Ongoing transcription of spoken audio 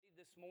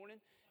this morning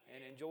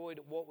and enjoyed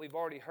what we've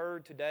already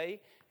heard today.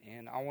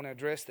 And I want to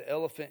address the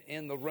elephant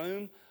in the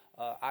room.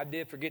 I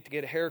did forget to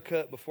get a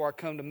haircut before I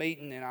come to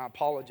meeting, and I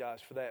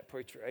apologize for that,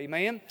 preacher.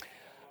 Amen.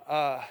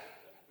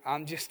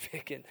 I'm just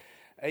picking.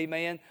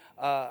 Amen.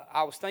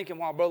 I was thinking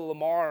while Brother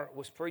Lamar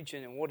was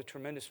preaching, and what a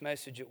tremendous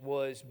message it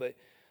was, but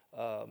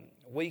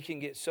we can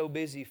get so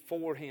busy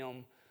for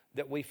Him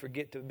that we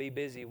forget to be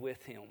busy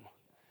with Him.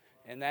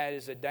 And that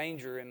is a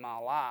danger in my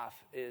life,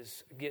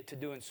 is get to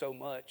doing so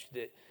much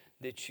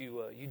that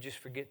you just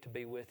forget to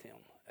be with Him.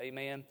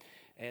 Amen.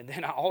 And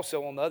then I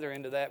also, on the other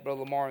end of that,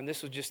 Brother Lamar, and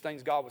this was just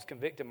things God was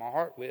convicting my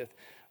heart with,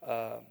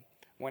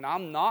 when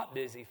I'm not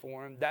busy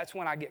for Him, that's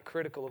when I get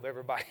critical of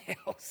everybody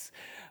else.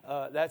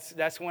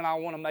 That's when I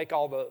want to make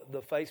all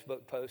the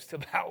Facebook posts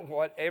about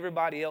what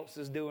everybody else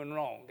is doing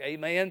wrong.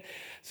 Amen?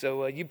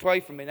 So you pray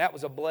for me. That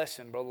was a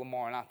blessing, Brother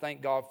Lamar, and I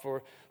thank God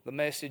for the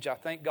message. I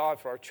thank God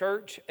for our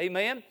church.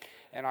 Amen?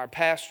 And our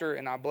pastor,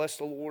 and I bless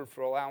the Lord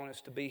for allowing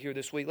us to be here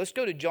this week. Let's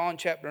go to John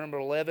chapter number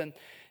 11.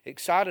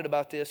 Excited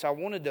about this.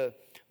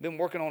 Been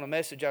working on a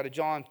message out of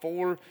John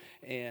 4,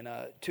 and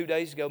 2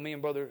 days ago, me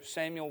and Brother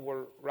Samuel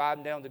were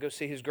riding down to go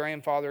see his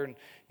grandfather, and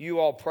you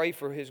all pray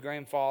for his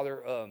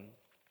grandfather,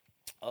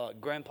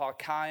 Grandpa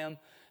Chaim.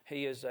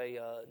 He is a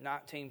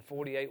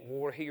 1948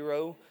 war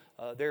hero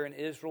there in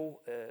Israel,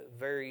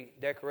 very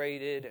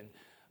decorated and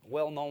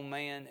well-known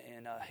man,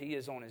 and he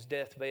is on his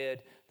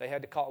deathbed. They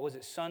had to call, was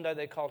it Sunday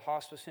they called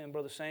hospice in,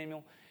 Brother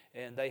Samuel?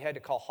 And they had to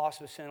call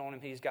hospice in on him.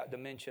 He's got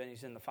dementia, and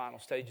he's in the final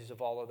stages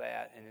of all of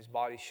that, and his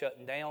body's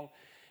shutting down.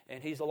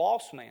 And he's a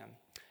lost man.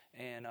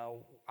 And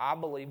I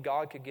believe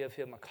God could give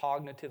him a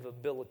cognitive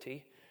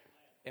ability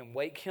and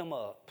wake him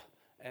up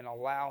and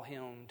allow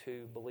him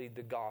to believe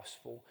the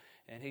gospel.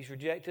 And he's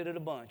rejected it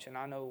a bunch. And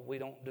I know we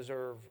don't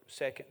deserve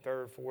second,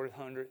 third, fourth,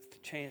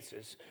 100th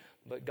chances.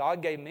 But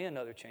God gave me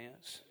another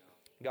chance.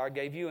 God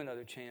gave you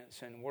another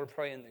chance. And we're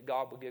praying that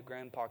God will give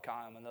Grandpa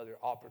Chaim another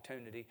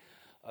opportunity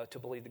to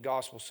believe the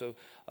gospel. So,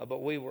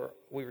 but we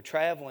were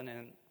traveling,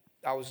 and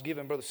I was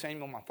giving Brother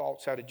Samuel my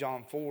thoughts out of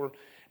John 4,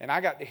 and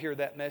I got to hear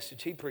that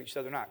message he preached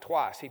the other night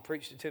twice. He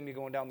preached it to me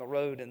going down the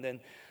road, and then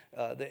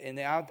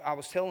I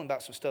was telling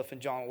about some stuff in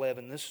John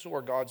 11. This is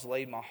where God's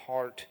laid my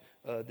heart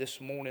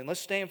this morning. Let's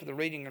stand for the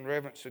reading and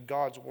reverence of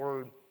God's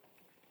Word.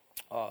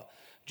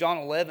 John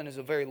 11 is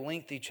a very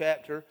lengthy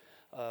chapter.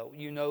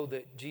 You know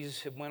that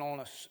Jesus had went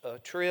on a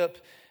trip,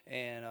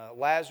 and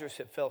Lazarus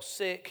had fell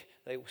sick.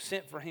 They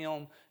sent for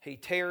him. He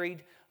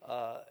tarried,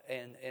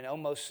 and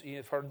almost,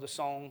 you've heard the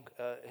song,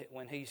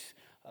 when he's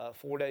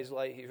 4 days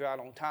late, he's right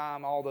on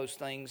time, all those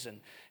things. And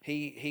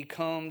he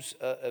comes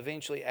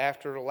eventually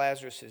after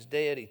Lazarus is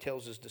dead. He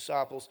tells his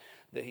disciples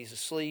that he's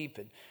asleep,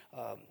 and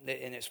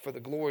it's for the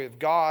glory of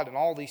God and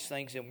all these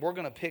things. And we're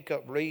going to pick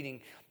up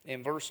reading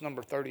in verse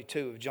number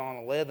 32 of John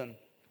 11.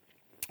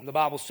 The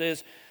Bible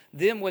says,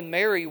 "Then when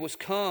Mary was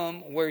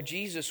come where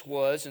Jesus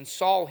was and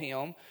saw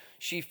him,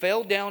 she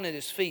fell down at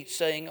his feet,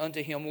 saying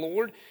unto him,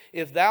 Lord,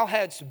 if thou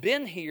hadst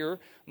been here,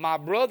 my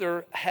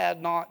brother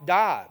had not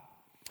died.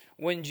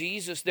 When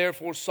Jesus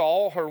therefore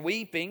saw her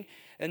weeping,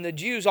 and the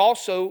Jews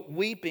also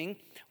weeping,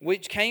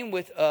 which came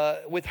with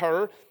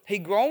her, he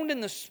groaned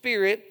in the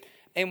spirit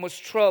and was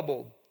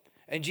troubled.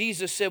 And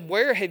Jesus said,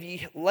 Where have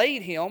ye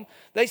laid him?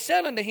 They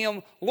said unto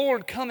him,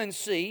 Lord, come and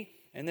see.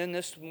 And then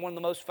this is one of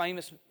the most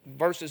famous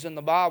verses in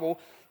the Bible.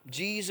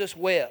 Jesus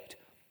wept.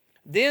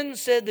 Then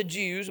said the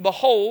Jews,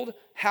 Behold,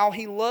 how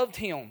he loved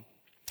him.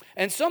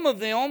 And some of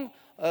them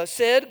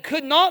said,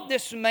 Could not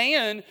this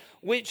man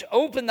which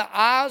opened the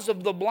eyes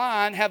of the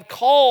blind have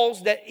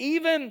caused that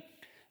even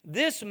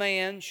this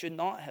man should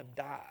not have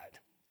died?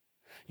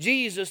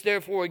 Jesus,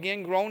 therefore,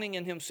 again groaning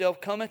in himself,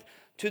 cometh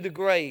to the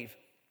grave.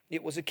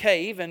 It was a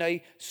cave, and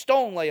a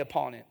stone lay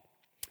upon it.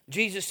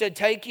 Jesus said,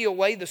 Take ye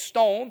away the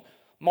stone.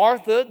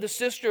 Martha, the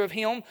sister of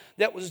him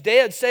that was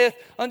dead, saith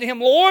unto him,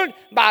 Lord,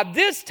 by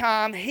this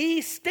time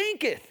he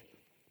stinketh,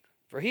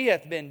 for he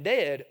hath been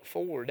dead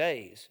 4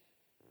 days.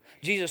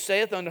 Jesus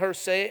saith unto her,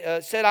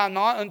 Said I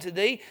not unto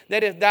thee,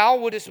 that if thou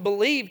wouldest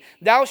believe,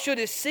 thou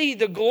shouldest see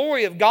the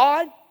glory of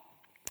God?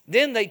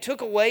 Then they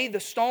took away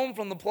the stone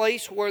from the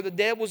place where the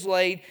dead was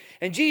laid,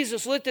 and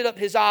Jesus lifted up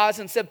his eyes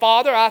and said,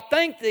 Father, I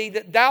thank thee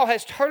that thou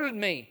hast heard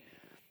me.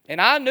 And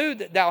I knew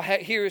that thou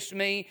hearest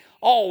me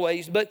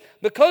always, but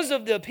because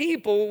of the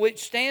people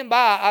which stand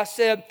by, I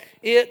said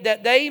it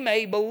that they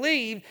may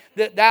believe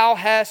that thou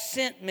hast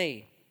sent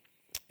me.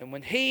 And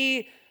when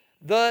he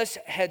thus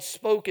had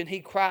spoken,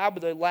 he cried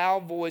with a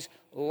loud voice,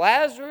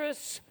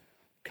 Lazarus,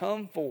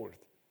 come forth.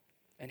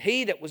 And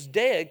he that was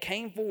dead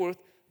came forth,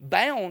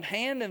 bound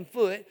hand and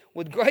foot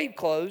with grave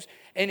clothes,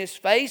 and his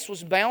face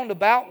was bound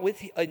about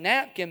with a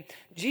napkin.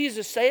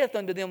 Jesus saith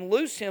unto them,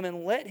 Loose him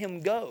and let him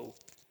go.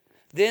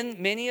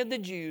 Then many of the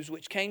Jews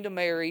which came to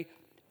Mary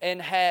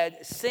and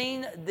had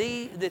seen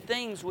the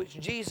things which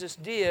Jesus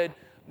did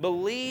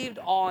believed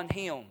on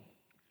him.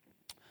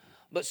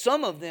 But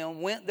some of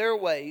them went their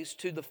ways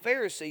to the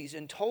Pharisees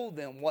and told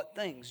them what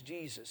things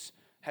Jesus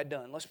had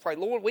done. Let's pray.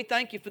 Lord, we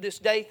thank you for this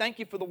day. Thank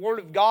you for the Word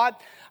of God.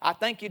 I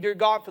thank you, dear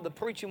God, for the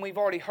preaching we've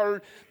already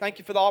heard. Thank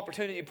you for the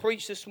opportunity to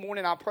preach this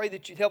morning. I pray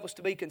that you'd help us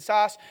to be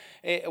concise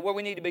where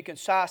we need to be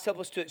concise. Help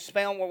us to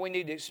expound where we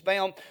need to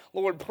expound.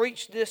 Lord,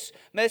 preach this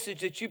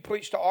message that you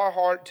preach to our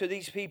heart, to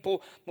these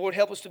people. Lord,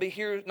 help us to be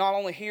hearers, not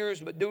only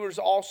hearers, but doers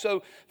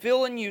also.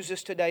 Fill and use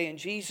us today in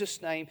Jesus'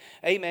 name.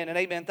 Amen and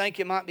amen. Thank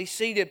you. Might be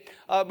seated.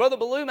 Brother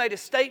Ballou made a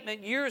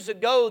statement years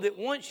ago that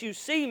once you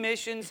see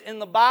missions in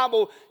the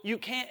Bible, you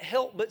can't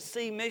help but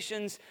see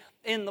missions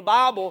in the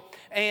Bible.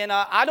 And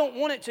I don't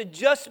want it to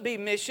just be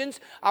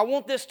missions. I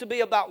want this to be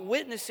about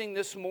witnessing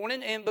this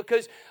morning. And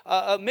because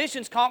a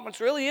missions conference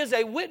really is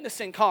a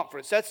witnessing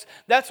conference.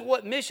 That's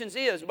what missions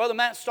is. Brother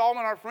Matt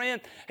Stallman, our friend,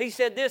 he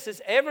said this,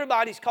 is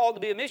everybody's called to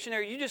be a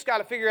missionary. You just got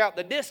to figure out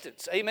the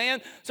distance.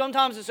 Amen.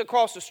 Sometimes it's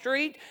across the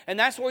street, and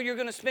that's where you're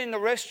going to spend the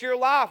rest of your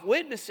life,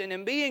 witnessing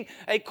and being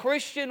a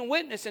Christian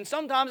witness. And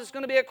sometimes it's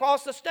going to be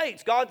across the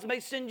states. God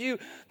may send you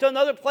to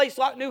another place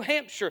like New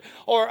Hampshire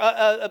or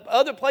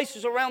other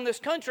places around this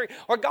country,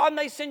 or God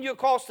may send you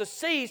across the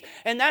seas,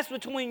 and that's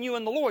between you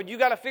and the Lord. You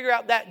got to figure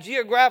out that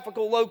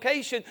geographical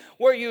location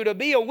where you're to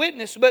be a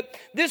witness. But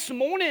this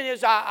morning,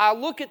 as I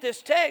look at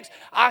this text,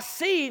 I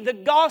see the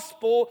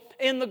gospel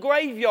in the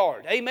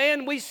graveyard.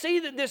 Amen. We see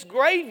that this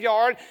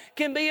graveyard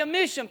can be a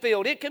mission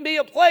field. It can be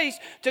a place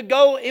to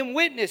go and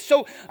witness.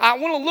 So I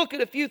want to look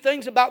at a few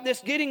things about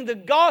this, getting the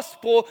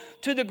gospel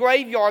to the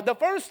graveyard. The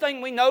first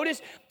thing we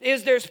notice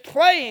is there's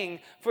praying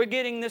for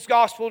getting this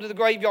gospel to the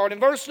graveyard. In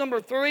verse number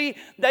 3,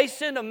 they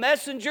send a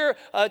messenger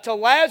to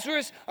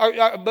Lazarus,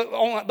 but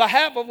on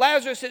behalf of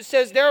Lazarus it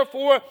says,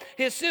 therefore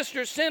his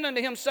sisters sent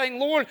unto him, saying,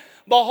 Lord,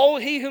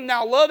 behold, he whom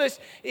thou lovest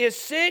is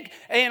sick.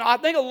 And I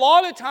think a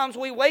lot of times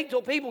we wait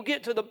till people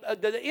get to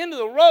the end of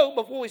the road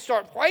before we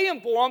start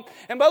praying for them.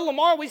 And Brother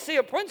Lamar, we see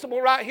a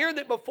principle right here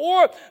that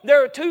before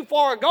they're too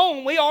far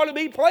gone, we ought to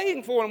be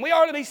praying for them. We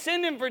ought to be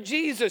sending for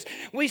Jesus.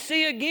 We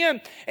see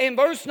again in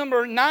verse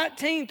number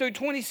 19 through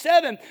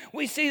 27,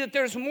 we see that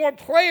there's more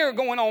prayer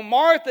going on.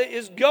 Martha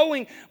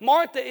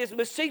is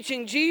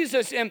beseeching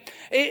Jesus. And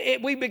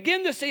we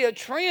begin to see a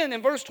trend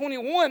in verse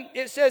 21.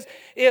 It says,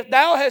 if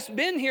thou hast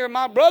been here,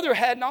 my brother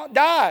had not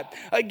died.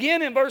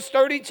 Again in verse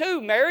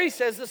 32, Mary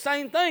says the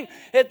same thing.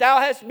 If thou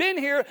hast been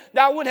here,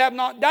 thou would have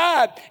not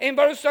died. In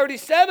verse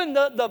 37,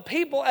 the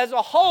people as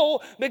a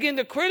whole begin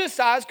to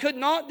criticize, could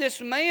not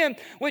this man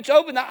which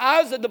opened the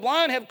eyes of the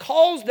blind have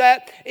caused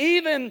that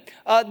even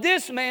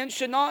this man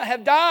should not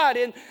have died?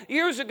 And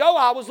years ago,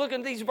 I was looking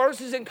at these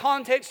verses in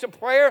context of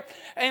prayer,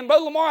 and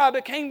Brother Lamar, I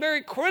became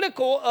very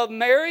critical of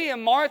Mary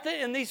and Martha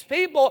and these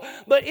people,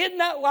 but isn't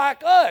that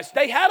like us?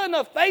 They had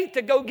enough faith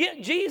to go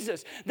get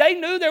Jesus. They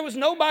knew there was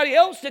nobody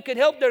else that could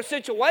help their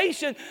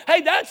situation.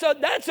 Hey, that's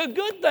a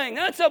good thing.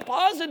 That's a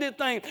positive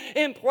thing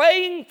in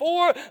praying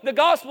for the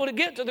gospel to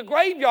get to the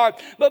graveyard.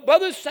 But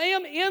Brother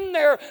Sam, in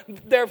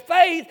their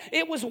faith,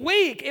 it was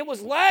weak. It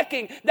was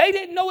lacking. They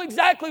didn't know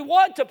exactly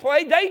what to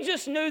pray. They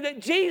just knew that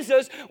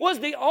Jesus was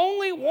the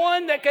only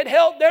one that could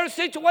help their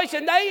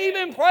situation. They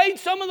even prayed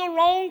some of the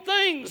wrong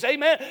things.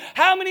 Amen.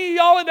 How many of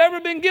y'all have ever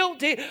been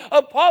guilty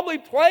of probably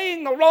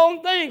praying the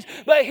wrong things?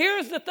 But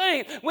here's the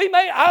thing.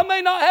 I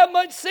may not have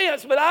much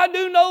sense, but I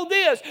do know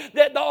this,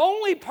 that the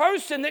only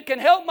person that can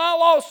help my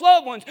lost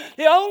loved ones,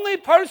 the only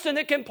person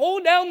that can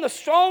pull down the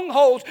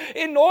strongholds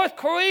in North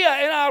Korea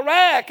and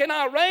Iraq and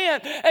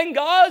Iran and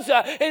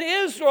Gaza and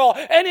Israel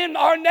and in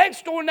our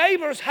next door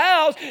neighbor's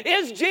house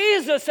is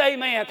Jesus.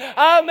 Amen.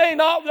 I may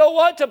not know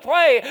what to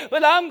pray,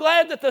 but I'm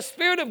glad that the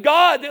Spirit of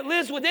God that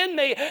lives within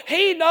me,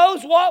 He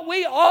knows what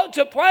we ought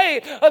to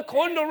pray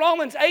according to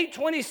Romans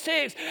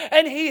 8:26,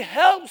 and He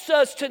helps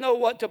us to know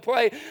what to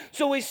pray.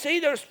 So we see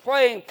there's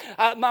praying.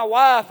 My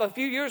wife, a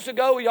few years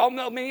ago,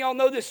 many of y'all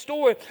know this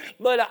story,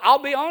 but I'll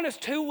be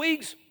honest, 2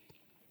 weeks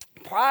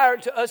prior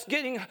to us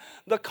getting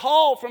the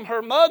call from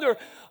her mother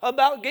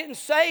about getting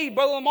saved,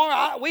 Brother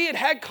Lamar, we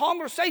had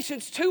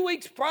conversations 2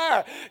 weeks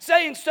prior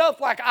saying stuff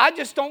like, I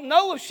just don't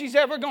know if she's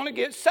ever going to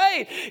get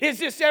saved. Is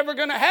this ever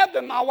going to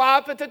happen? My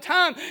wife at the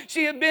time,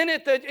 she had been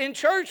in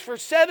church for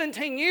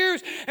 17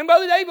 years, and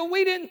Brother David,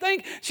 we didn't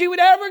think she would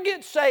ever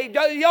get saved.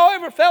 Y'all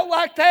ever felt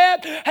like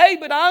that? Hey,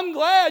 but I'm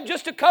glad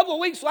just a couple of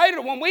weeks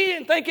later, when we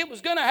didn't think it was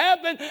going to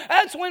happen,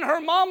 that's when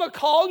her mama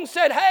called and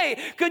said, hey,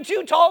 could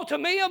you talk to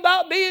me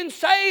about being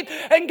saved?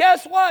 And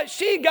guess what?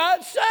 She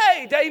got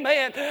saved.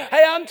 Amen.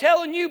 Hey, I'm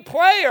telling you,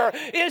 prayer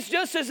is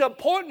just as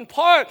important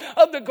part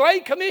of the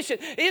Great Commission.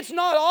 It's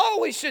not all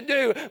we should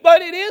do,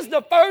 but it is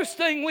the first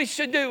thing we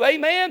should do.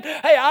 Amen.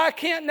 Hey, I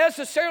can't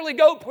necessarily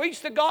go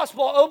preach the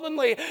gospel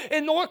openly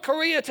in North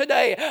Korea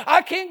today.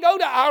 I can't go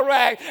to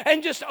Iraq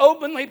and just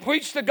openly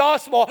preach the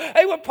gospel.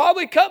 They would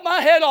probably cut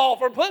my head off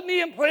or put me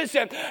in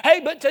prison.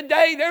 Hey, but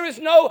today there is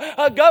no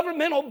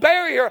governmental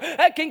barrier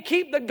that can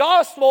keep the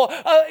gospel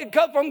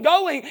from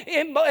going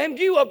in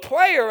view of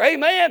prayer.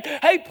 Amen.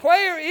 Hey,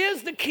 prayer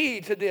is the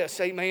key to this.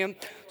 Amen.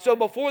 So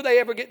before they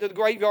ever get to the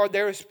graveyard,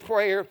 there is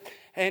prayer.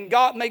 And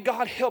may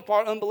God help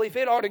our unbelief.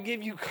 It ought to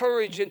give you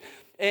courage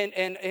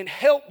and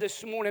help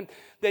this morning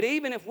that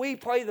even if we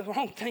pray the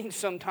wrong things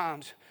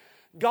sometimes,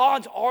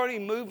 God's already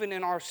moving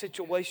in our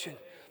situation.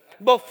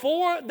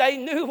 Before they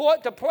knew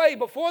what to pray,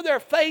 before their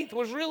faith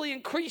was really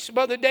increased,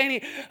 Brother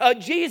Danny,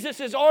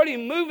 Jesus is already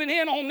moving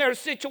in on their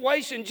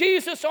situation.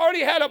 Jesus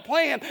already had a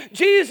plan.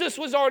 Jesus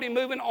was already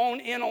moving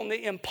on in on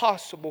the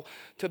impossible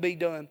to be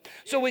done.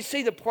 So we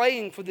see the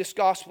praying for this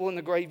gospel in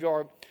the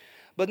graveyard.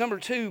 But number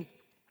two,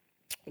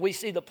 we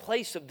see the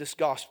place of this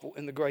gospel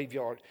in the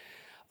graveyard.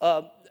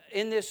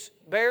 In this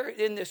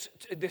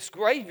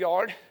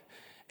graveyard,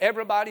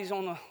 everybody's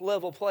on a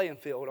level playing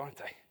field, aren't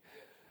they?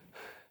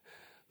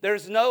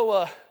 There's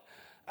no,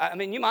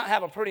 you might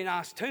have a pretty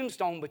nice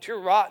tombstone, but you're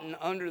rotting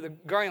under the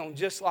ground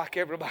just like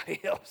everybody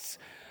else.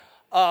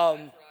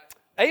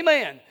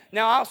 Amen.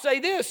 Now, I'll say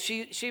this.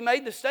 She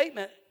made the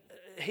statement,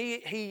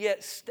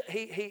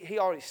 he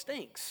already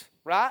stinks,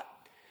 right?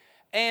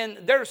 And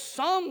there's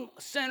some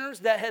sinners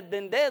that have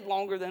been dead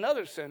longer than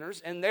other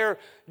sinners, and their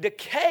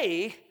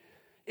decay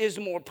is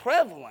more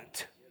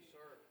prevalent.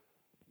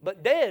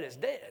 But dead is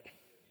dead.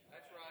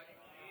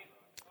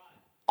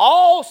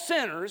 All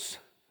sinners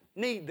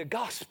need the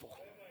gospel.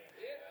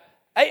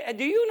 Hey,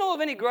 do you know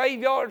of any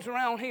graveyards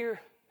around here?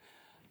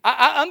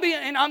 I'm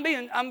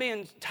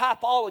being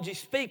typology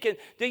speaking.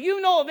 Do you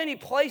know of any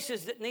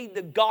places that need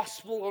the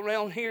gospel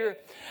around here?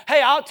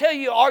 Hey, I'll tell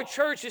you, our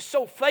church is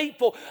so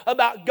faithful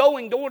about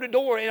going door to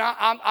door, and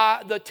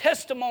the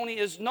testimony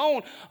is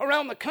known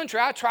around the country.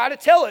 I try to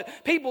tell it.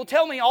 People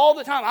tell me all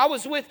the time. I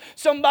was with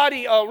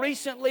somebody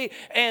recently,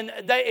 and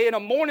they in a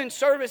morning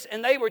service,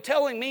 and they were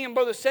telling me and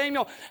Brother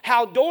Samuel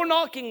how door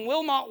knocking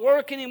will not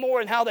work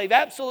anymore, and how they've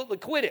absolutely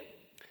quit it.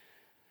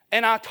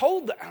 And I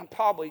told them,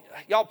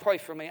 y'all pray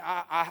for me.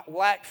 I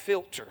lack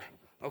filter,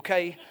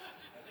 okay?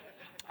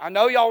 I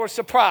know y'all were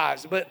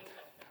surprised, but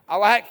I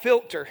lack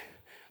filter.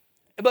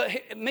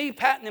 But me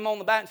patting him on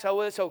the back and saying,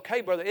 well, it's okay,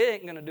 brother. It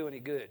ain't going to do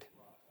any good.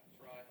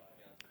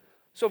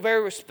 So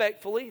very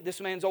respectfully, this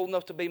man's old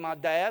enough to be my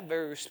dad.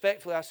 Very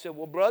respectfully, I said,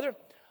 well, brother,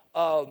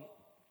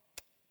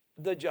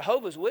 the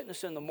Jehovah's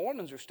Witnesses in the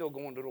Mormons are still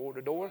going door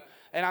to door.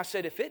 And I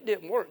said, if it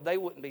didn't work, they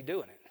wouldn't be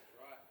doing it.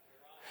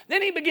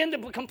 Then he began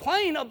to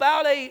complain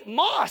about a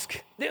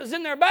mosque that was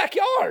in their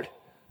backyard.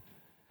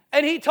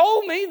 And he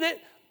told me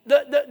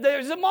that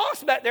there's a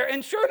mosque back there.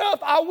 And sure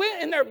enough, I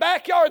went in their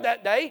backyard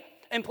that day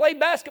and played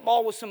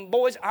basketball with some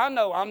boys. I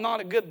know I'm not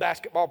a good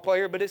basketball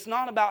player, but it's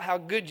not about how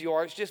good you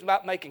are. It's just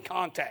about making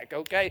contact,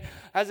 okay?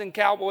 As in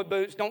cowboy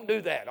boots, don't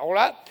do that, all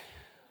right?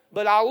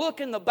 But I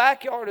look in the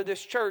backyard of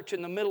this church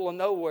in the middle of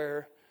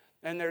nowhere,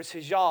 and there's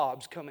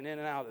hijabs coming in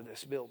and out of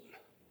this building.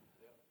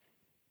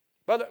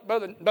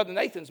 Brother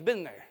Nathan's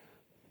been there.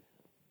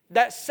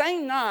 That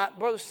same night,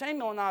 Brother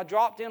Samuel and I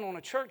dropped in on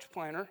a church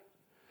planter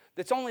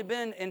that's only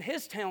been in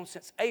his town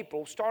since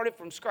April, started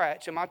from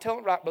scratch. Am I telling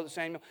it right, Brother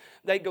Samuel?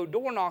 They go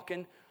door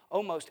knocking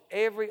almost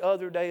every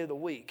other day of the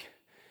week,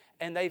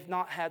 and they've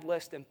not had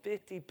less than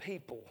 50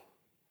 people.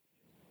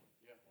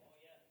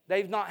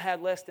 They've not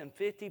had less than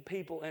 50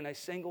 people in a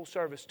single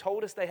service.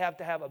 Told us they have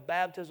to have a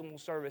baptismal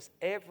service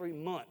every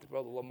month,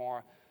 Brother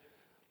Lamar,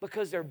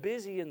 because they're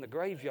busy in the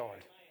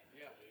graveyard.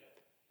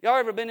 Y'all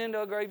ever been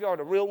into a graveyard,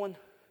 a real one?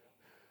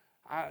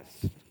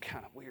 It's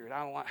kind of weird.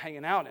 I don't like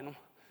hanging out in them.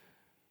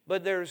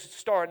 But there's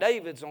Star of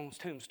Davids on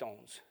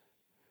tombstones.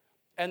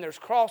 And there's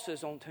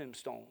crosses on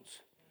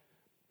tombstones.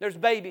 There's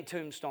baby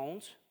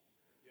tombstones.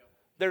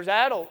 There's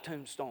adult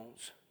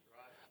tombstones.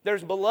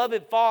 There's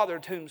beloved father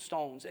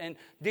tombstones and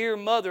dear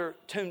mother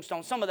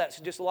tombstones. Some of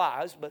that's just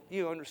lies, but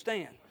you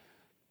understand.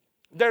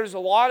 There's a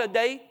lot of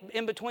date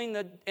in between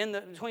the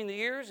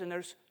years, and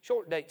there's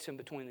short dates in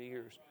between the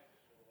years.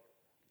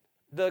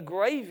 The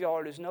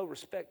graveyard is no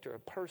respecter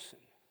of person.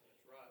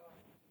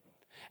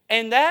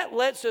 And that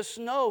lets us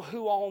know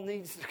who all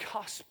needs the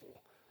gospel.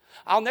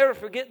 I'll never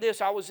forget this.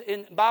 I was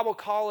in Bible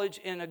college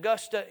in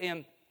Augusta,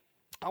 and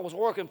I was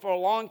working for a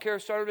lawn care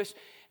service,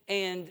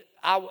 and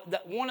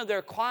one of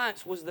their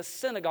clients was the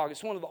synagogue.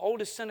 It's one of the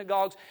oldest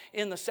synagogues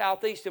in the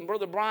southeast. And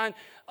Brother Brian,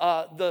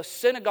 the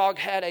synagogue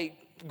had a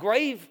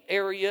grave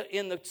area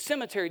in the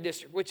cemetery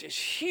district, which is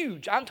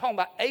huge. I'm talking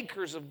about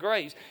acres of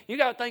graves. You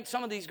got to think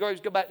some of these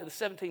graves go back to the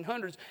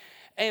 1700s.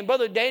 And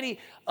Brother Danny,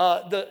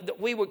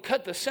 we would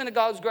cut the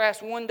synagogue's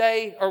grass one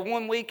day or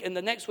 1 week, and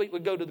the next week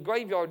we'd go to the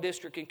graveyard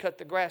district and cut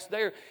the grass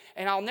there.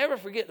 And I'll never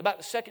forget about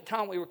the second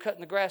time we were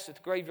cutting the grass at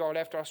the graveyard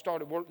after I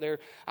started work there.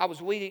 I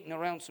was weed eating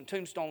around some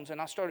tombstones,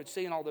 and I started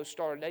seeing all those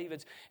Star of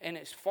Davids. And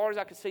as far as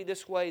I could see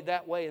this way,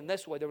 that way, and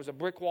this way, there was a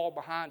brick wall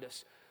behind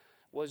us,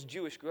 was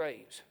Jewish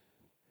graves.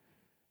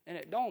 And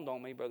it dawned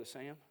on me, Brother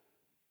Sam,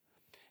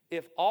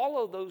 if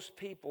all of those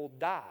people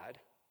died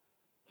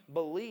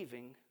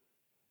believing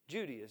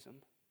Judaism,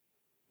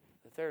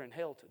 that they're in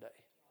hell today.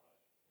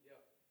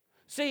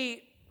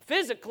 See,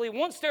 physically,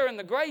 once they're in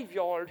the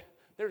graveyard,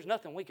 there's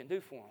nothing we can do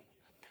for them.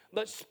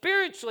 But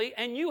spiritually,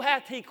 and you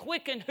have to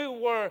quicken who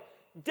were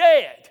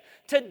dead.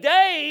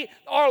 Today,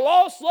 our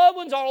lost loved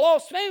ones, our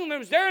lost family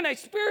members, they're in a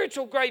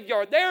spiritual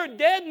graveyard. They're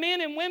dead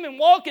men and women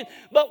walking.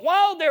 But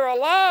while they're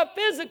alive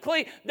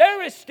physically,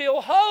 there is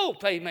still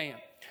hope. Amen.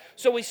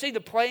 So we see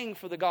the praying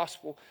for the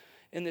gospel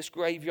in this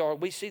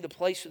graveyard. We see the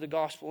place of the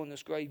gospel in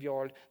this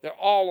graveyard. They're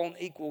all on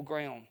equal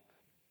ground.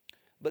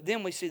 But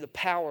then we see the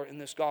power in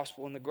this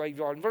gospel in the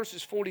graveyard. In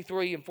verses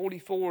 43 and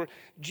 44,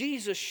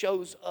 Jesus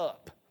shows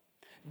up.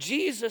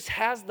 Jesus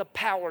has the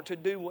power to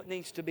do what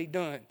needs to be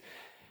done.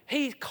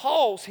 He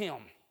calls him.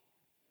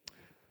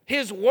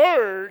 His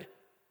word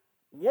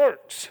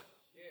works.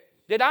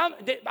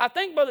 I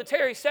think Brother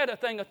Terry said a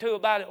thing or two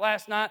about it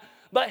last night,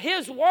 but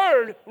his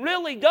word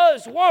really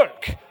does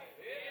work.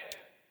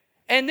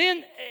 And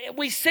then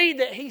we see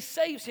that he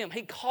saves him.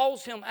 He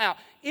calls him out.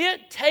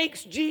 It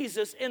takes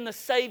Jesus in the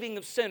saving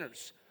of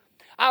sinners.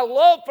 I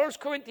love 1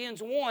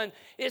 Corinthians 1.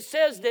 It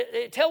says that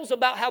it tells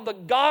about how the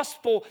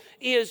gospel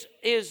is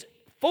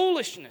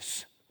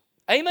foolishness.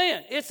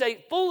 Amen. It's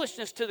a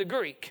foolishness to the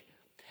Greek.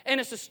 And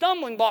it's a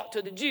stumbling block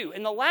to the Jew.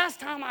 And the last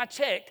time I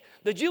checked,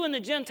 the Jew and the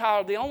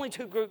Gentile are the only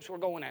two groups we're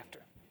going after.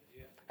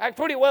 That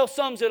pretty well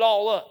sums it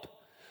all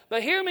up.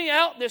 But hear me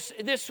out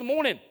this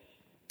morning.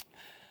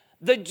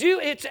 The Jew,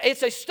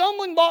 it's a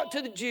stumbling block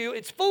to the Jew.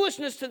 It's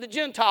foolishness to the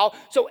Gentile.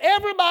 So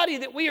everybody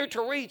that we are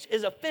to reach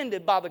is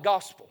offended by the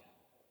gospel.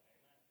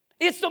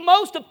 It's the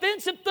most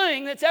offensive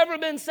thing that's ever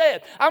been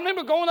said. I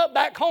remember going up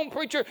back home,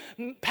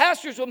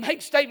 pastors would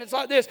make statements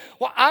like this.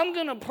 Well, I'm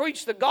going to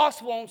preach the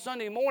gospel on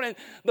Sunday morning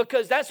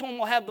because that's when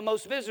we'll have the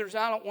most visitors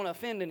and I don't want to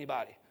offend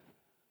anybody.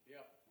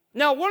 Yep.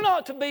 Now, we're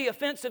not to be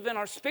offensive in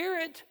our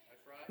spirit,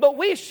 but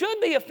we should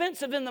be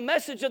offensive in the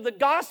message of the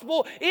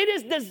gospel. It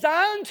is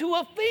designed to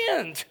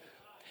offend.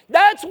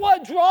 That's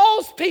what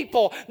draws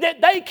people, that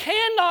they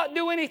cannot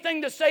do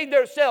anything to save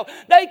themselves.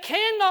 They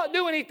cannot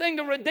do anything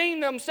to redeem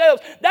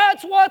themselves.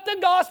 That's what the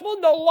gospel,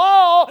 the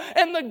law,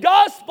 and the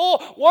gospel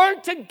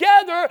work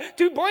together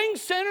to bring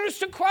sinners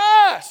to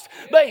Christ.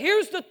 But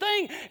here's the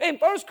thing, in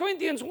 1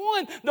 Corinthians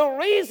 1, the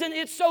reason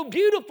it's so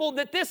beautiful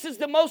that this is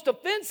the most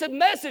offensive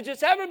message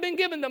that's ever been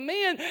given to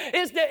men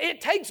is that it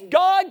takes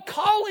God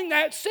calling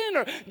that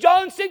sinner.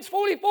 John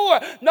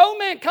 6:44, no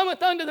man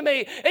cometh unto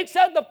me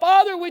except the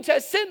Father which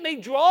has sent me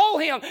draw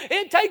him.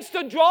 It takes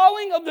the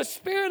drawing of the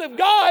Spirit of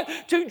God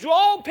to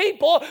draw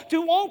people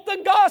to want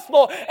the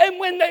gospel. And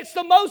when it's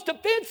the most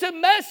offensive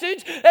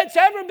message that's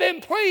ever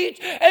been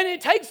preached, and it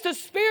takes the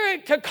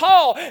Spirit to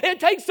call, it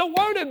takes the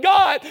Word of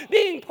God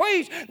being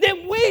preached,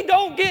 then we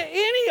don't get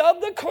any of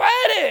the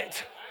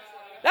credit.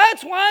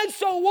 That's why it's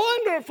so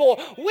wonderful.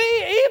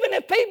 Even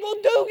if people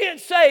do get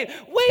saved,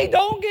 we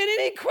don't get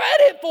any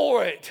credit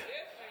for it.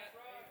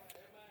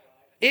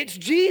 It's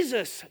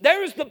Jesus.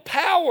 There is the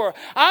power.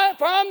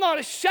 For I'm not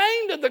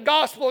ashamed of the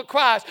gospel of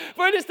Christ,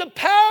 for it is the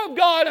power of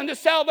God unto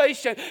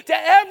salvation to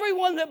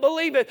everyone that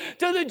believeth,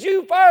 to the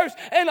Jew first,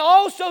 and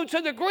also to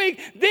the Greek.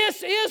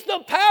 This is the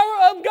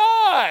power of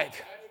God.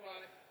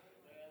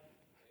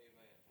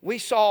 We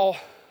saw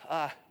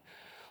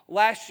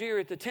last year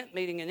at the tent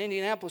meeting in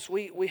Indianapolis,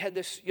 we had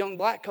this young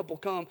black couple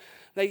come.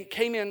 They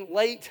came in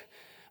late,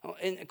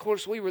 and of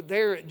course we were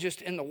there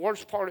just in the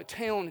worst part of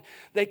town.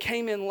 They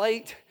came in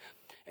late.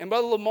 And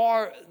Brother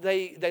Lamar,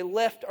 they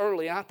left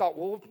early. And I thought,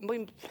 well,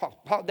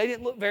 they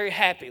didn't look very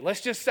happy.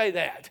 Let's just say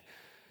that.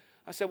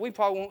 I said, we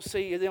probably won't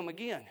see them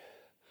again.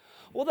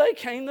 Well, they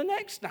came the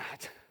next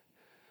night.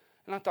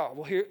 And I thought,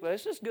 well,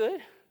 this is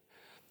good.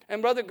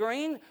 And Brother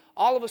Green,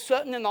 all of a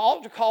sudden in the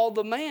altar call,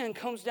 the man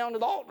comes down to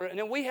the altar. And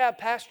then we have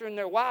pastor and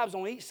their wives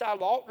on each side of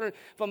the altar.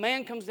 If a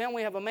man comes down,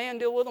 we have a man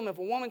deal with them. If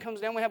a woman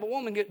comes down, we have a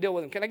woman deal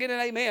with them. Can I get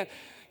an amen?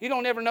 You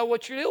don't ever know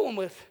what you're dealing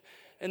with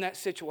in that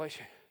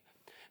situation.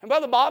 And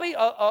Brother Bobby,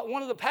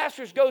 one of the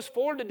pastors goes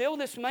forward to deal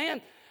with this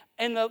man.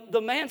 And the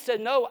man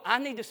said, no, I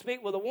need to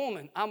speak with a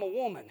woman. I'm a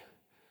woman.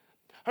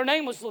 Her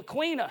name was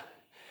LaQuina.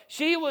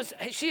 She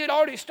had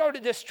already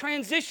started this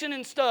transition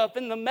and stuff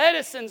and the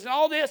medicines and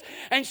all this.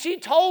 And she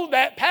told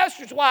that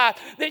pastor's wife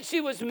that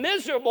she was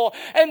miserable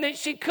and that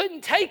she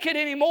couldn't take it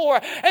anymore.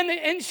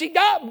 And she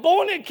got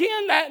born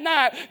again that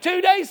night.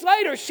 2 days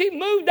later, she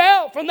moved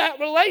out from that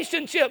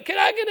relationship. Can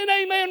I get an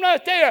amen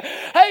right there?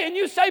 Hey, and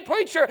you say,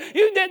 preacher,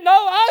 you didn't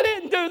know? I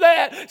didn't do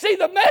that. See,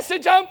 the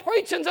message I'm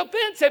preaching is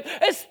offensive,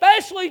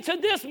 especially to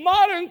this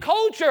modern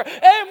culture.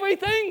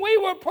 Everything we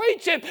were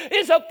preaching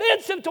is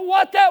offensive to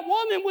what that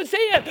woman was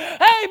in.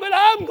 Hey, but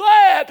I'm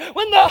glad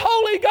when the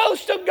Holy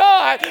Ghost of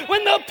God,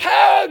 when the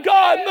power of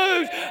God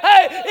moves,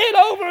 hey,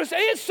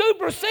 it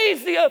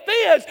supersedes the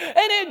offense and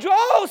it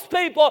draws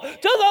people to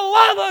the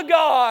love of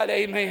God.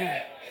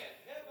 Amen.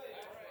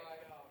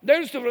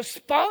 There's the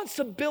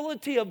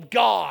responsibility of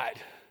God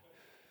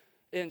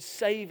in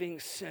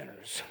saving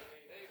sinners.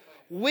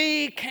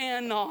 We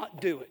cannot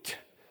do it.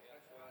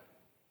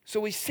 So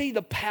we see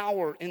the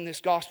power in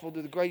this gospel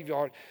to the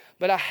graveyard,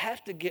 but I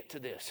have to get to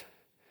this.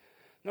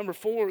 Number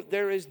 4,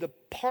 there is the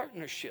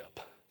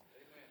partnership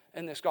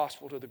in this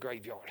gospel to the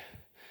graveyard.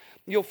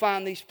 You'll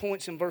find these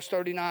points in verse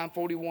 39,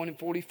 41, and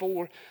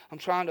 44. I'm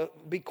trying to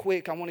be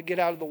quick. I want to get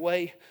out of the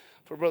way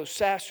for Brother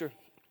Sasser.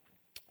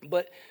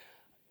 But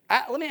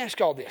let me ask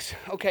y'all this.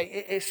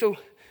 Okay, so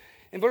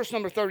in verse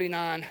number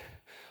 39,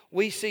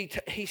 we see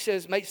he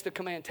says, makes the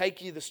command,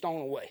 take ye the stone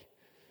away.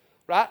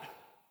 Right?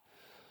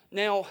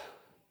 Now,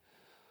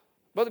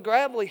 Brother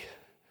Gravely,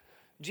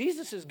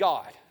 Jesus is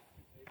God.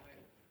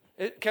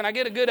 Can I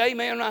get a good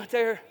amen right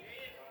there?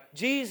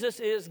 Jesus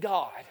is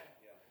God.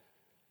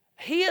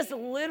 He is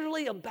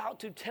literally about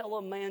to tell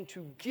a man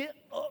to get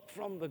up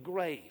from the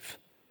grave.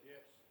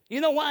 You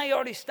know why he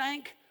already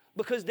stank?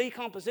 Because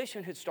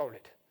decomposition had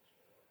started.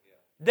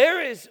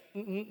 There is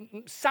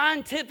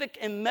scientific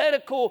and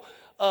medical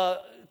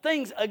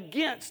things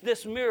against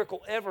this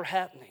miracle ever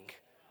happening.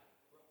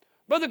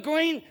 Brother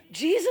Green,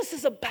 Jesus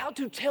is about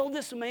to tell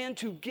this man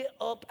to get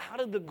up out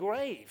of the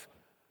grave.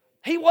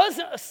 He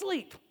wasn't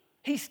asleep.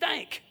 He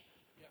stank.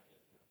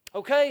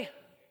 Okay?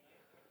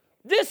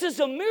 This is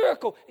a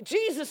miracle.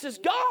 Jesus is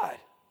God.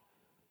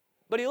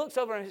 But he looks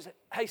over and he says,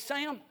 hey,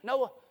 Sam,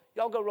 Noah,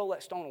 y'all go roll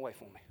that stone away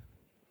for me.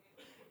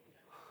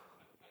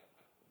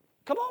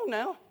 Come on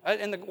now.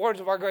 In the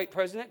words of our great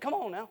president, come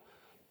on now.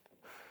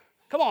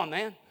 Come on,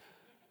 man.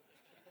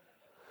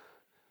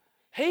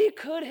 He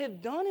could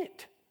have done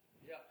it.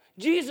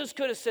 Jesus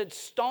could have said,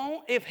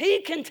 stone. If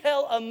he can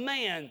tell a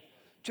man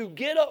to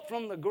get up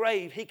from the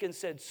grave, he can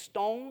said,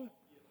 stone,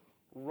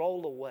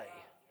 roll away.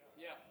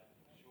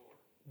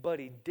 But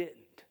he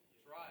didn't.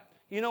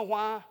 You know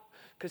why?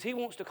 Because he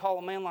wants to call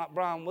a man like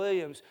Brian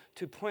Williams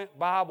to print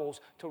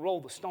Bibles to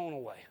roll the stone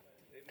away.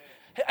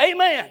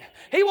 Amen.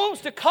 He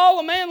wants to call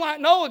a man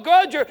like Noah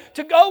Grudger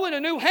to go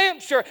into New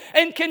Hampshire.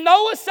 And can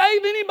Noah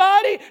save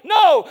anybody?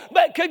 No.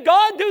 But could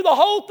God do the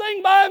whole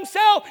thing by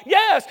himself?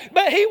 Yes.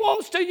 But he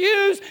wants to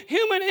use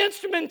human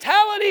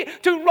instrumentality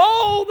to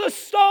roll the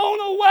stone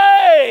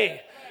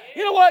away.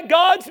 You know what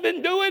God's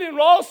been doing in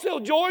Rossville,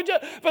 Georgia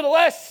for the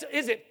last,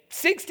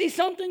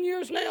 60-something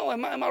years now?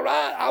 Am I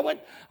right?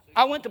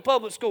 I went to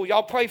public school.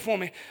 Y'all pray for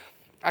me.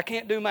 I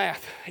can't do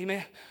math.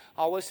 Amen.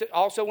 I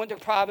also went to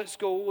private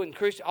school and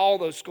Christian, all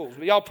those schools.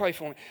 But y'all pray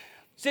for me.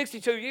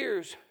 62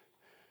 years,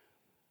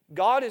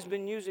 God has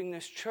been using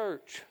this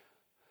church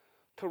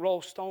to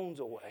roll stones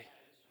away.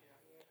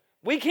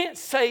 We can't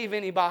save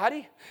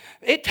anybody.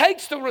 It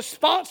takes the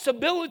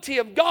responsibility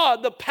of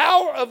God, the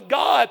power of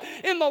God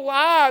in the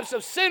lives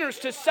of sinners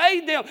to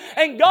save them.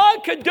 And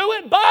God could do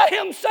it by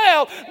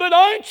himself. But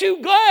aren't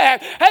you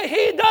glad? Hey,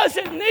 he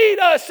doesn't need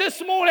us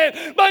this morning,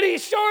 but he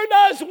sure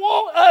does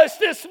want us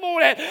this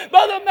morning.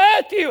 Brother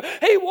Matthew,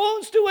 he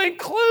wants to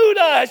include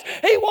us.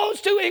 He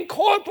wants to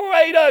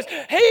incorporate us.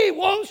 He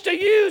wants to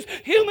use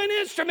human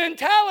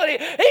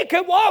instrumentality. He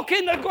could walk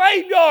in the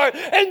graveyard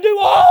and do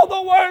all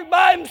the work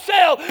by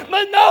himself.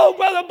 But no,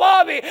 Brother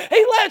Bobby,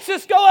 he lets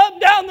us go up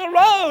and down the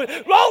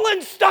road, rolling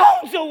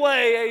stones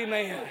away.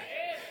 Amen.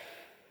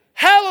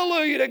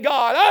 Hallelujah to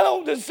God. I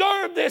don't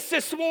deserve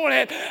this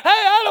morning. Hey,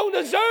 I don't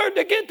deserve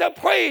to get to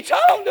preach. I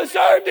don't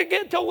deserve to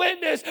get to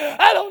witness.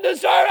 I don't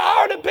deserve.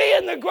 I ought to be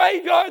in the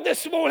graveyard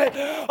this morning.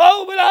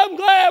 Oh, but I'm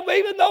glad,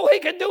 even though he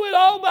can do it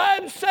all by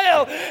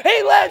himself,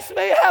 he lets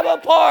me have a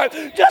part,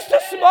 just a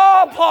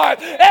small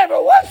part,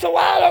 every once in a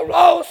while to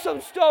roll some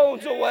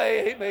stones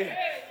away. Amen.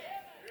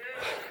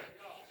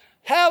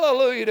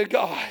 Hallelujah to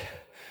God.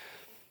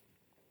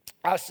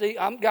 I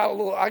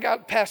got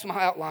to pass my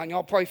outline.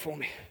 Y'all pray for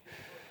me.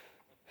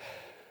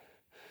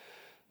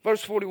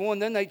 Verse 41,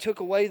 then they took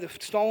away the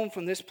stone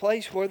from this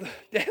place where the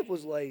dead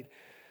was laid.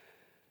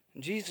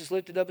 And Jesus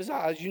lifted up his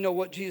eyes. You know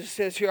what Jesus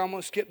says here. I'm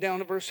going to skip down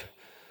to verse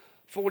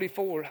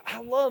 44.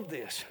 I love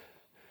this.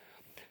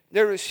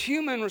 There is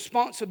human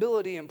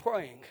responsibility in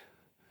praying.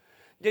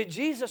 Did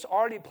Jesus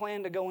already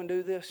plan to go and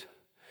do this?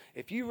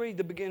 If you read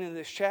the beginning of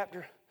this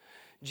chapter,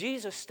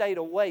 Jesus stayed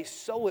away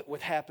so it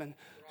would happen,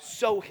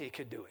 so he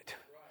could do it.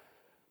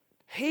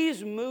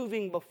 He's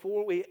moving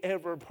before we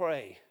ever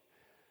pray.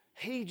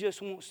 He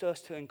just wants us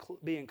to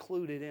be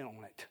included in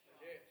on it.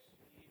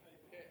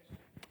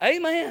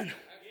 Amen.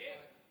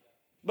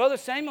 Brother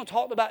Samuel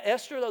talked about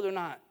Esther the other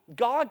night.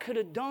 God could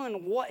have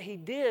done what he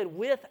did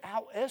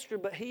without Esther,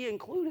 but he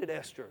included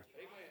Esther.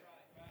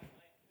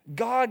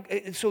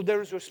 So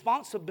there's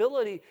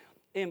responsibility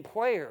in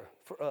prayer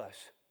for us.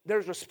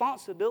 There's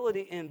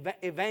responsibility in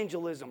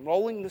evangelism,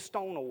 rolling the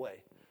stone away.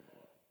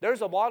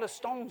 There's a lot of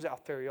stones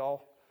out there,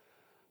 y'all.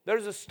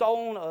 There's a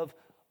stone of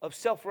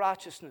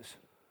self-righteousness.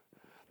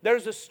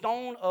 There's a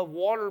stone of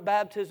water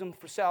baptism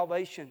for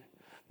salvation.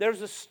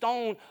 There's a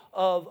stone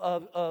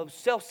of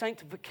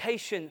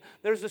self-sanctification.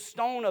 There's a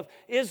stone of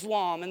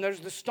Islam, and there's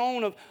the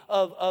stone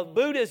of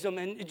Buddhism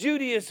and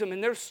Judaism,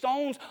 and there's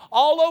stones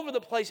all over the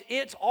place.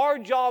 It's our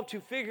job to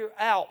figure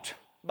out,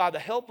 by the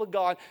help of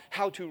God,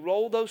 how to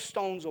roll those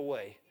stones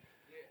away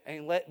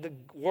and let the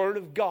Word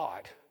of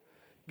God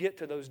get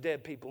to those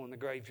dead people in the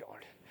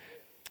graveyard.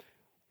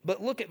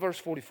 But look at verse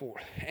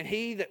 44. And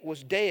he that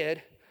was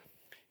dead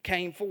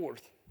came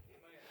forth,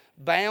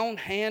 bound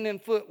hand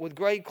and foot with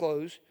grave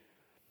clothes,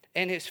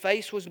 and his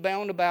face was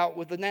bound about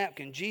with a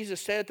napkin. Jesus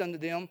saith unto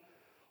them,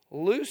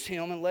 loose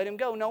him and let him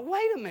go. Now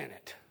wait a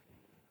minute.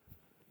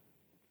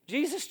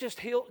 Jesus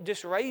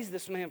just raised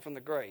this man from the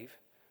grave.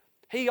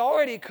 He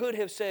already could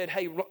have said,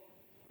 hey,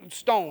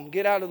 stone,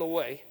 get out of the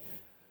way.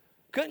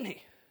 Couldn't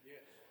he? Yes.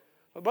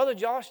 But Brother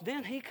Josh,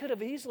 then he could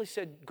have easily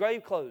said,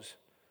 grave clothes,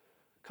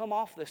 come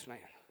off this man.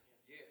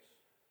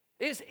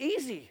 Yes. It's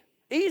easy.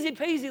 Easy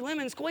peasy,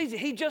 lemon squeezy.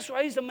 He just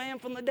raised a man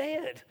from the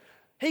dead.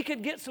 He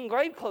could get some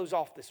grave clothes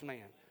off this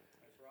man.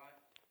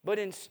 But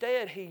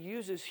instead, he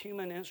uses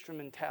human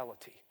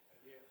instrumentality.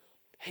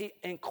 He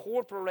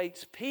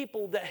incorporates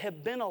people that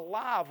have been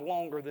alive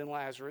longer than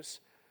Lazarus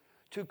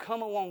to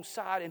come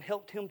alongside and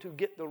help him to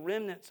get the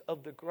remnants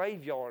of the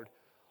graveyard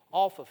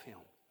off of him.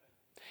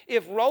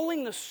 If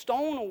rolling the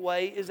stone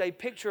away is a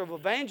picture of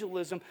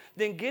evangelism,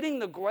 then getting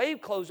the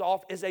grave clothes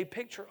off is a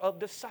picture of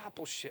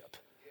discipleship.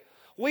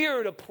 We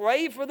are to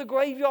pray for the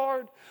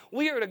graveyard.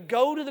 We are to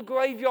go to the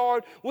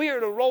graveyard. We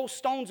are to roll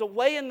stones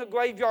away in the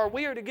graveyard.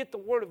 We are to get the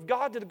Word of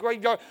God to the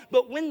graveyard.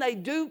 But when they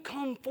do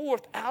come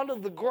forth out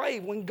of the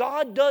grave, when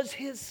God does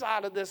His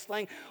side of this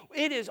thing,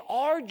 it is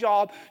our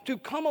job to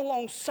come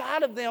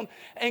alongside of them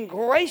and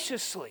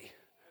graciously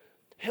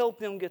help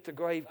them get the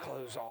grave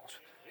clothes off.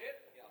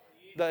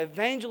 The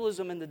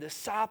evangelism and the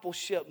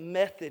discipleship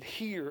method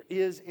here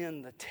is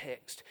in the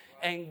text.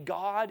 And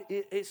God,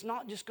 it's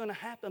not just going to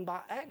happen by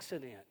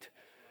accident.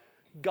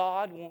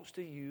 God wants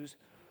to use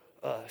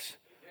us.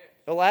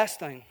 The last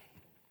thing,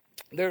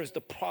 there's the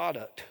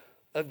product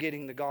of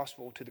getting the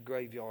gospel to the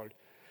graveyard.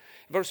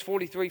 Verse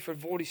 43 for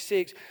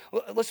 46,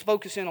 let's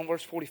focus in on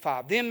verse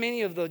 45. Then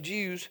many of the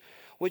Jews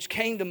which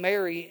came to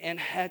Mary and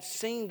had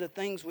seen the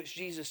things which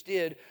Jesus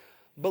did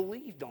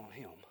believed on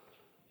Him.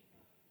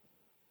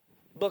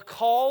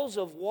 Because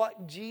of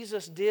what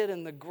Jesus did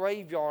in the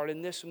graveyard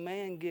and this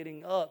man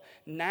getting up,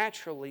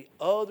 naturally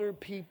other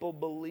people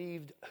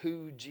believed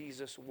who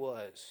Jesus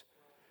was.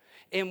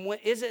 And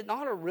is it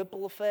not a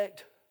ripple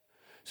effect?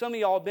 Some of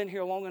y'all have been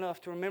here long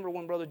enough to remember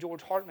when Brother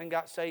George Hartman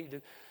got saved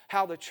and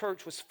how the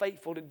church was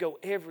faithful to go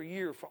every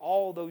year for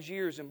all those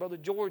years. And Brother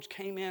George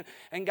came in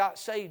and got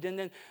saved. And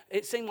then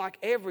it seemed like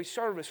every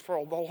service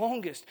for the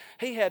longest,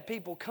 he had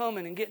people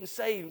coming and getting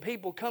saved and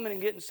people coming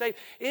and getting saved.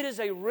 It is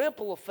a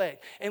ripple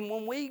effect. And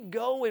when we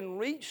go and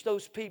reach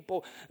those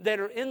people that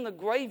are in the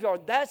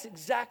graveyard, that's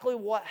exactly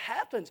what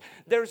happens.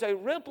 There's a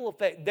ripple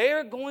effect.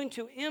 They're going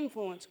to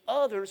influence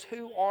others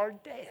who are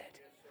dead.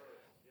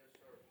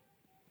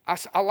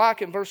 I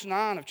like in verse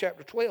 9 of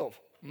chapter 12,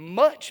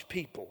 much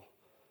people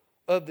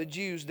of the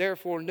Jews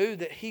therefore knew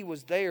that He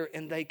was there,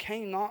 and they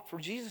came not for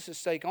Jesus'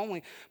 sake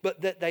only,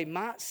 but that they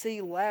might see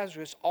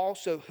Lazarus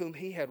also, whom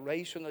He had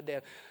raised from the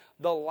dead.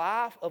 The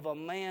life of a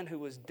man who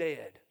was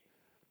dead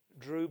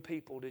drew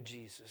people to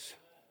Jesus.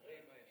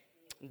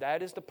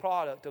 That is the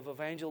product of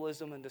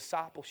evangelism and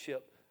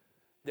discipleship,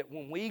 that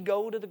when we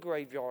go to the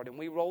graveyard and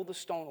we roll the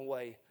stone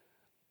away,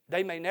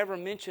 they may never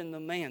mention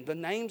the man. The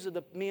names of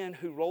the men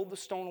who rolled the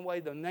stone away,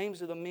 the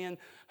names of the men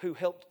who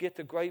helped get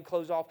the grave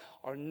clothes off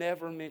are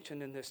never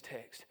mentioned in this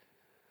text.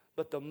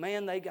 But the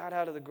man they got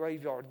out of the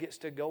graveyard gets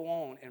to go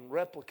on and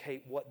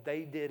replicate what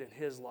they did in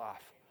his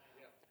life.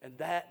 And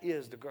that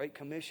is the Great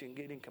Commission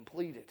getting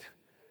completed.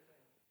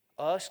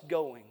 Us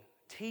going,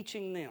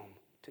 teaching them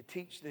to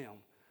teach them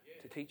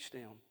to teach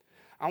them.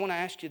 I want to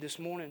ask you this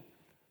morning,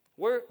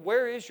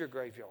 where is your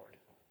graveyard?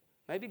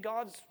 Maybe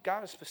God's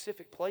got a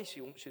specific place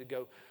He wants you to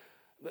go.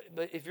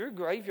 But if your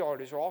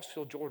graveyard is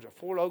Rossville, Georgia,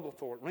 Fort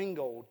Oglethorpe,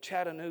 Ringgold,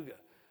 Chattanooga,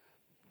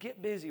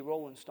 get busy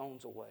rolling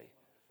stones away.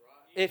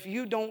 If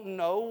you don't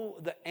know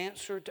the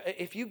answer,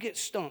 if you get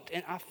stumped,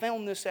 and I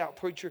found this out,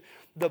 preacher,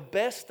 the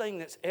best thing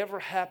that's ever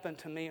happened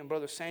to me and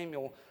Brother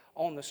Samuel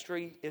on the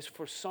street is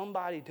for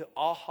somebody to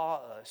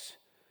aha us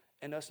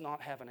and us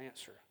not have an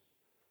answer.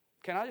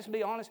 Can I just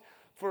be honest?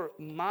 For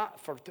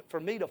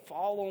me to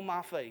fall on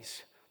my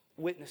face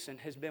witnessing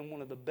has been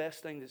one of the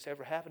best things that's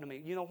ever happened to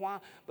me. You know why?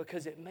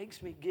 Because it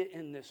makes me get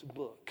in this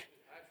book.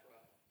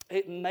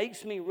 It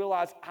makes me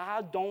realize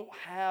I don't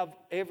have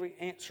every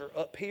answer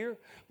up here,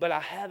 but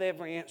I have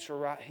every answer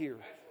right here.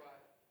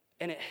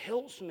 And it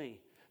helps me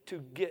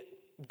to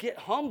get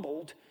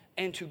humbled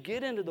and to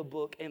get into the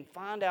book and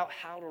find out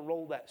how to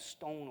roll that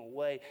stone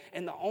away.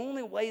 And the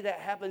only way that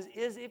happens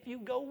is if you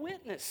go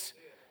witness.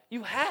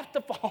 You have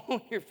to fall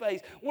on your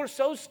face. We're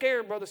so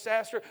scared, Brother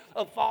Sasser,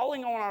 of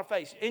falling on our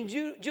face. In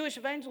Jewish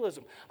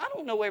evangelism, I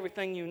don't know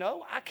everything you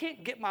know. I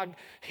can't get my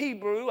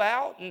Hebrew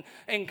out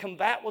and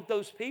combat with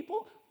those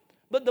people.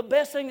 But the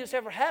best thing that's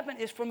ever happened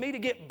is for me to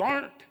get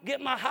burnt,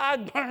 get my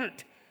hide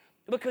burnt,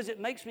 because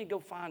it makes me go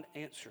find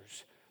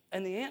answers.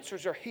 And the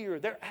answers are here.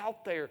 They're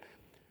out there.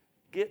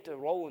 Get to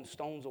rolling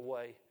stones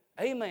away.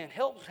 Amen.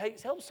 Help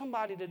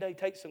somebody today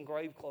take some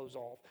grave clothes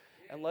off.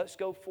 And let's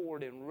go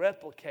forward in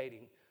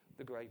replicating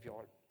the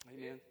graveyard.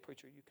 Amen.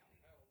 Preacher, you come.